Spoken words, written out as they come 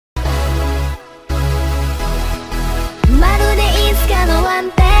ワ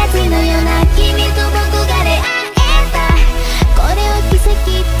ンページのような君と僕が出会えたこれを奇跡って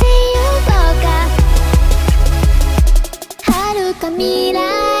いうのか遥か未来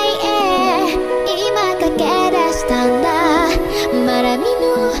へ今駆け出したんだまだ見ぬ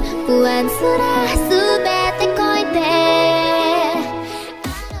不安すら全て越えて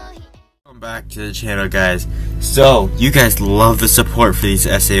Welcome back to the channel, guys. So, you guys love the support for these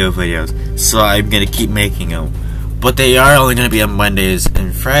SAO videos, so I'm gonna keep making them. But they are only gonna be on Mondays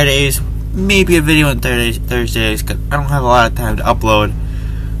and Fridays, maybe a video on Thursdays, because I don't have a lot of time to upload.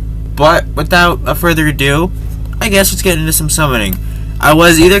 But without further ado, I guess let's get into some summoning. I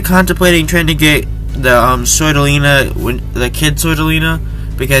was either contemplating trying to get the Sordalina, the kid Sordalina,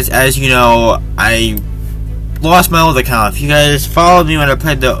 because as you know, I lost my old account. If you guys followed me when I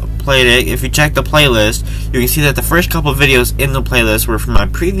played it, if you check the playlist, you can see that the first couple videos in the playlist were from my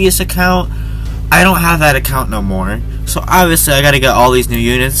previous account. I don't have that account no more, so obviously I gotta get all these new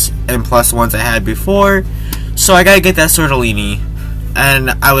units, and plus the ones I had before, so I gotta get that Sordalini.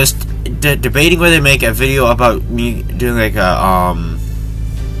 And I was debating whether to make a video about me doing like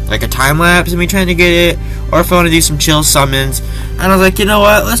a time lapse of me trying to get it, or if I want to do some chill summons. And I was like, you know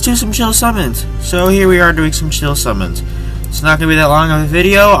what, let's do some chill summons. So here we are doing some chill summons. It's not gonna be that long of a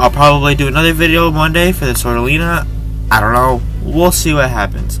video. I'll probably do another video Monday for the Sordalina. I don't know. We'll see what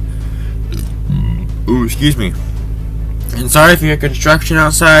happens. Ooh, excuse me. And sorry if you hear construction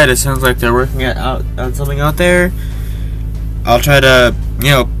outside. It sounds like they're working on something out there. I'll try to,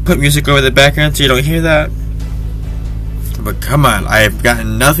 put music over the background so you don't hear that. But come on, I have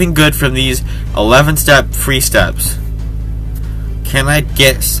gotten nothing good from these 11-step free steps. Can I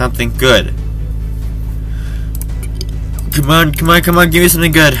get something good? Come on, give me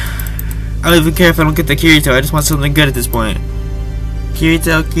something good. I don't even care if I don't get the Kirito, I just want something good at this point.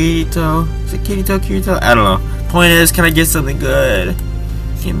 Kirito. Is it Kirito? I don't know. Point is, can I get something good?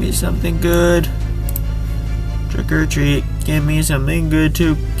 Give me something good. Trick or treat. Give me something good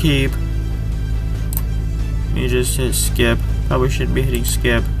to keep. Let me just hit skip. Probably shouldn't be hitting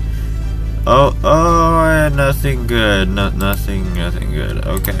skip. Oh, nothing good. Nothing good.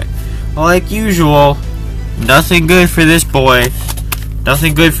 Okay. Well, like usual, nothing good for this boy.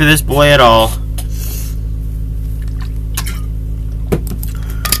 Nothing good for this boy at all.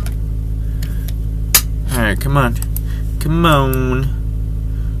 Alright, come on. Come on.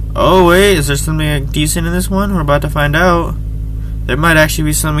 Oh, wait, is there something decent in this one? We're about to find out. There might actually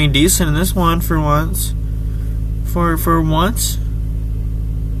be something decent in this one for once. For once?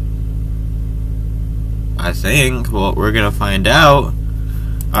 I think. Well, we're gonna find out.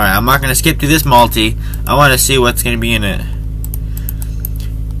 Alright, I'm not gonna skip through this multi. I wanna see what's gonna be in it.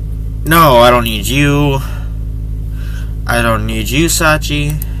 No, I don't need you. I don't need you,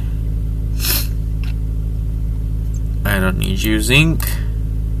 Sachi. I don't need you, Zinc.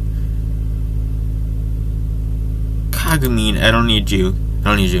 Kagumine, I don't need you.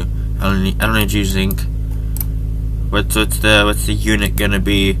 I don't need you, Zinc. What's the unit gonna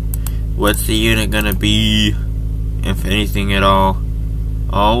be? What's the unit gonna be? If anything at all.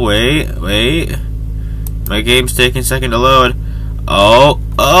 Oh, wait. My game's taking a second to load. Oh,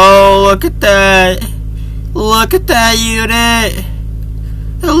 look at that. Look at that unit.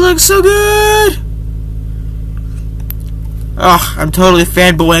 It looks so good. Oh, I'm totally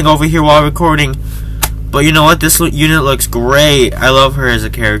fanboying over here while recording. But you know what? This unit looks great. I love her as a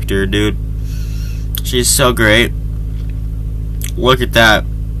character, dude. She's so great. Look at that.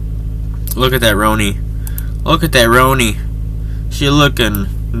 Look at that ronie. Look at that ronie. She looking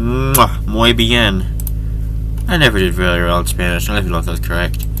muy bien. I never did very well in Spanish. I don't even know if that's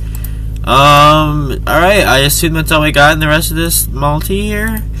correct. Alright, I assume that's all we got in the rest of this multi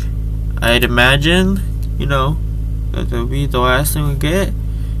here. I'd imagine, that will be the last thing we get.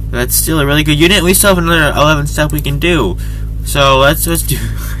 That's still a really good unit. We still have another 11 step we can do. So let's do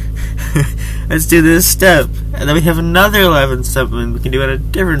let's do this step, and then we have another 11 step, and we can do it in a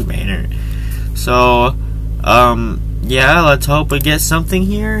different manner. So, yeah, let's hope we get something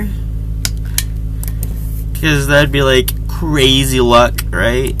here, because that'd be like crazy luck,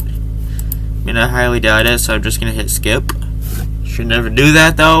 right? I mean, I highly doubt it, so I'm just gonna hit skip. Should never do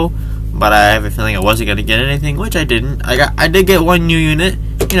that though. But I have a feeling I wasn't gonna get anything, which I didn't. I did get one new unit,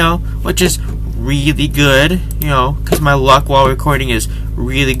 which is really good, because my luck while recording is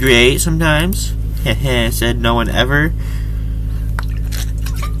really great sometimes. Said no one ever.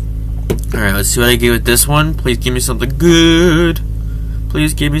 Alright, let's see what I get with this one. Please give me something good.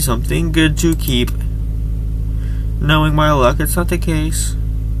 Please give me something good to keep. Knowing my luck, it's not the case.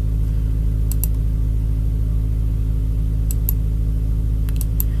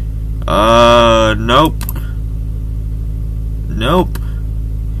 Nope. Nope.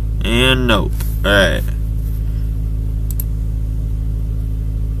 And nope. Alright.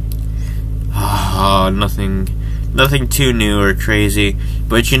 Nothing too new or crazy.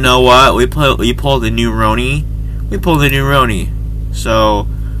 But you know what? We pulled a new ronie. We pulled a new ronie. So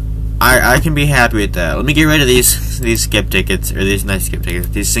I can be happy with that. Let me get rid of these skip tickets, or these nice skip tickets,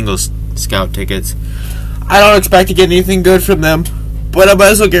 these single scout tickets. I don't expect to get anything good from them, but I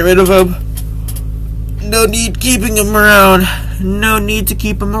might as well get rid of them. No need keeping them around. No need to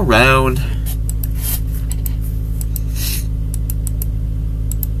keep them around.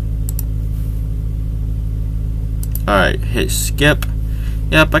 Alright, hit skip.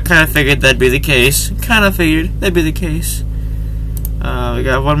 Yep, I kind of figured that'd be the case. We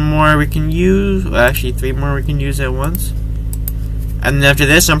got one more we can use. Well, actually, 3 more we can use at once. And then after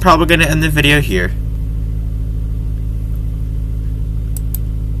this, I'm probably going to end the video here.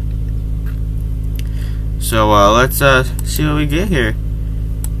 So, let's see what we get here.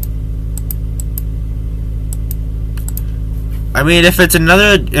 I mean, if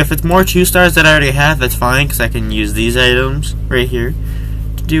it's more 2 stars that I already have, that's fine, because I can use these items right here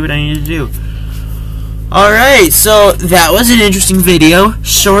to do what I need to do. Alright, so that was an interesting video.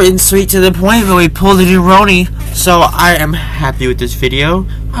 Short and sweet to the point, but we pulled a new ronie. So I am happy with this video.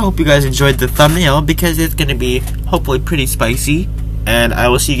 I hope you guys enjoyed the thumbnail, because it's going to be hopefully pretty spicy. And I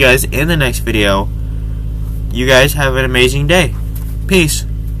will see you guys in the next video. You guys have an amazing day. Peace.